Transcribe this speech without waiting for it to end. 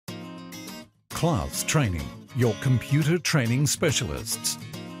Class Training, your computer training specialists.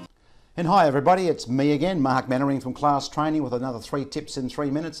 And hi everybody, it's me again, Mark Mannering from Class Training with another 3 tips in 3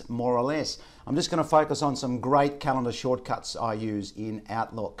 minutes, more or less. I'm just going to focus on some great calendar shortcuts I use in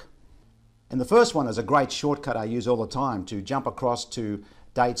Outlook. And the first one is a great shortcut I use all the time to jump across to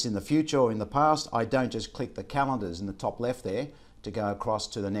dates in the future or in the past. I don't just click the calendars in the top left there to go across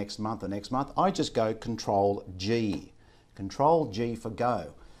to the next month. I just go Control G. Control G for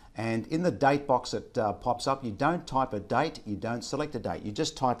go. And in the date box that pops up, you don't type a date, you don't select a date, you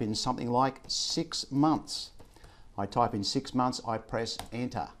just type in something like 6 months. I type in 6 months, I press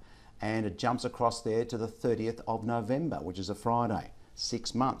enter, and it jumps across there to the 30th of November, which is a Friday.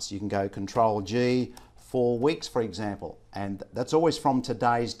 6 months. You can go Control G, 4 weeks for example, and that's always from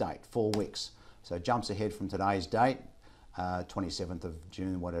today's date, 4 weeks. So it jumps ahead from today's date, 27th of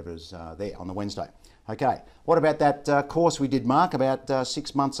June, whatever is there on the Wednesday. Okay, what about that course we did, Mark, about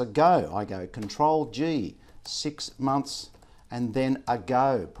 6 months ago? I go Control G, 6 months, and then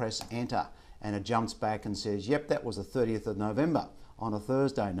ago, press enter, and it jumps back and says, yep, that was the 30th of November on a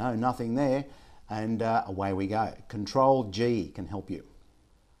Thursday. No, nothing there, and away we go. Control G can help you.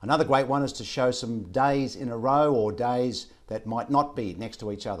 Another great one is to show some days in a row or days that might not be next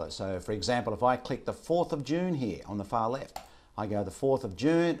to each other. So for example, if I click the 4th of June here on the far left, I go the 4th of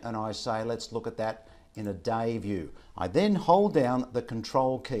June and I say, let's look at that in a day view. I then hold down the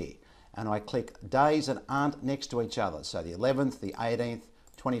Control key and I click days that aren't next to each other. So the 11th, the 18th,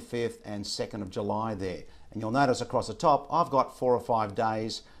 25th and 2nd of July there. And you'll notice across the top, I've got 4 or 5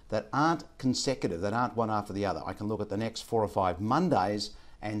 days that aren't consecutive, that aren't one after the other. I can look at the next 4 or 5 Mondays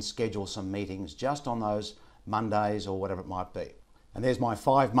and schedule some meetings just on those Mondays or whatever it might be. And there's my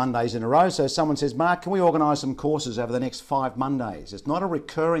 5 Mondays in a row. So someone says, Mark, can we organise some courses over the next 5 Mondays? It's not a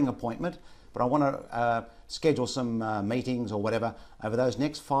recurring appointment, but I want to schedule some meetings or whatever over those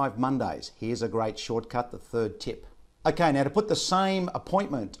next 5 Mondays. Here's a great shortcut, the 3rd tip. Okay, now to put the same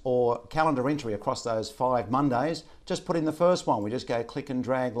appointment or calendar entry across those 5 Mondays, just put in the first one. We just go click and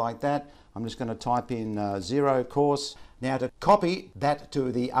drag like that. I'm just going to type in 0 course. Now to copy that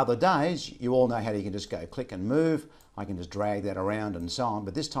to the other days, you all know how you can just go click and move. I can just drag that around and so on,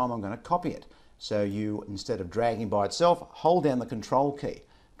 but this time I'm going to copy it. So you, instead of dragging by itself, hold down the Control key.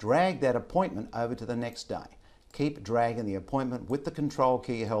 Drag that appointment over to the next day. Keep dragging the appointment with the Control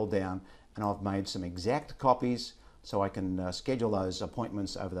key held down, and I've made some exact copies so I can schedule those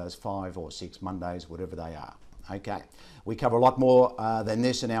appointments over those 5 or 6 Mondays, whatever they are. Okay, we cover a lot more than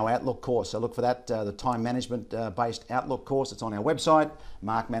this in our Outlook course, so look for that, the time management based Outlook course. It's on our website.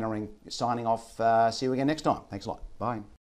 Mark Mannering signing off. See you again next time. Thanks a lot. Bye.